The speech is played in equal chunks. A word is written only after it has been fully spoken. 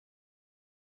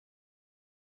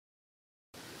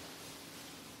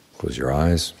Close your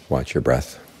eyes, watch your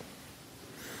breath.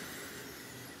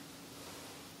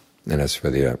 And as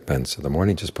for the events of the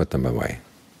morning, just put them away.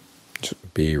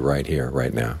 Just be right here,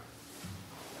 right now.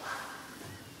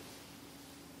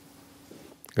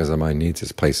 Because the mind needs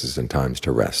its places and times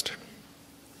to rest.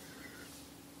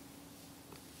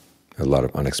 A lot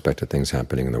of unexpected things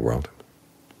happening in the world,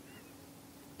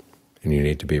 and you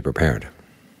need to be prepared.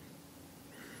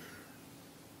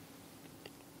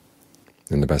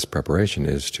 And the best preparation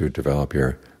is to develop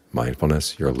your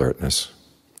mindfulness, your alertness,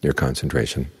 your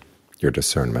concentration, your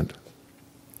discernment.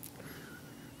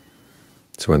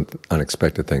 So when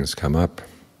unexpected things come up,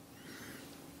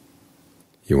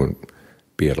 you won't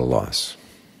be at a loss.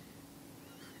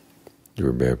 You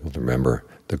will be able to remember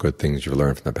the good things you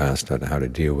learned from the past on how to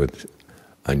deal with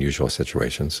unusual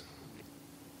situations.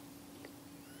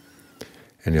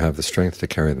 And you'll have the strength to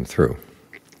carry them through.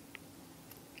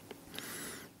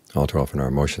 All too often our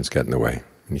emotions get in the way,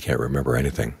 and you can't remember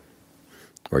anything.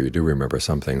 Or you do remember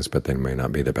some things, but they may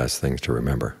not be the best things to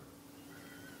remember.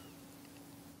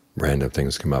 Random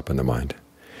things come up in the mind.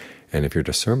 And if your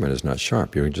discernment is not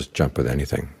sharp, you can just jump with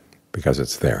anything, because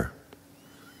it's there.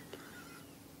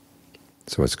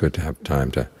 So it's good to have time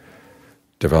to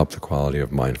develop the quality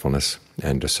of mindfulness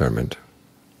and discernment,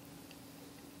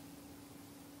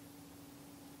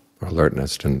 or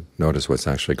alertness to notice what's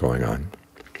actually going on.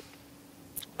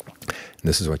 And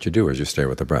this is what you do as you stay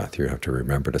with the breath. You have to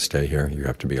remember to stay here. You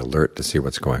have to be alert to see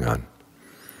what's going on.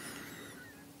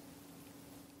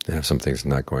 And if something's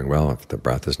not going well, if the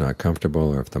breath is not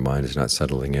comfortable, or if the mind is not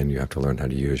settling in, you have to learn how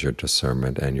to use your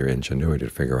discernment and your ingenuity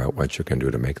to figure out what you can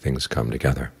do to make things come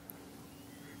together.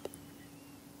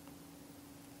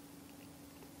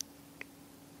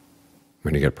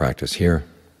 When you get practice here,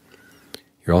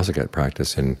 you also get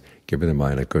practice in giving the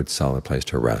mind a good, solid place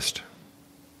to rest.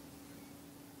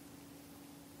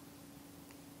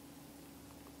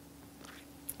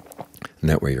 And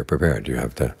that way you're prepared. You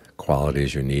have the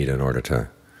qualities you need in order to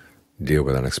deal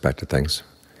with unexpected things,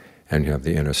 and you have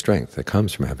the inner strength that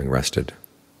comes from having rested.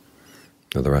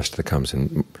 Now, the rest that comes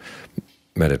in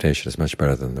meditation is much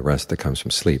better than the rest that comes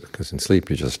from sleep, because in sleep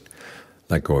you just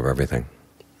let go of everything.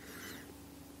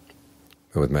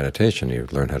 But with meditation, you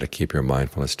learn how to keep your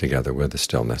mindfulness together with the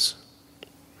stillness.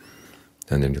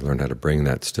 And then you learn how to bring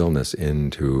that stillness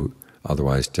into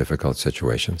otherwise difficult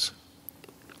situations.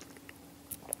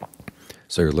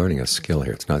 So you're learning a skill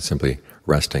here. It's not simply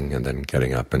resting and then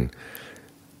getting up and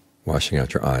washing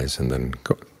out your eyes and then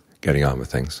getting on with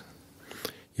things.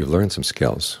 You've learned some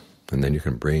skills, and then you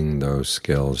can bring those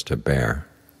skills to bear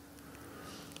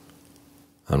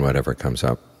on whatever comes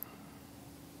up.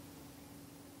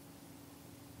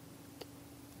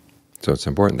 So it's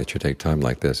important that you take time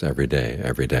like this every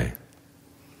day,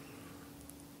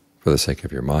 for the sake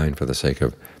of your mind, for the sake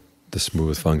of the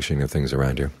smooth functioning of things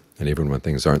around you. And even when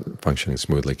things aren't functioning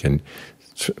smoothly,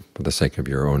 for the sake of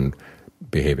your own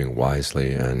behaving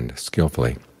wisely and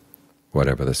skillfully,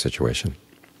 whatever the situation.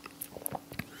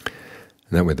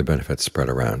 And that way the benefits spread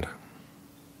around.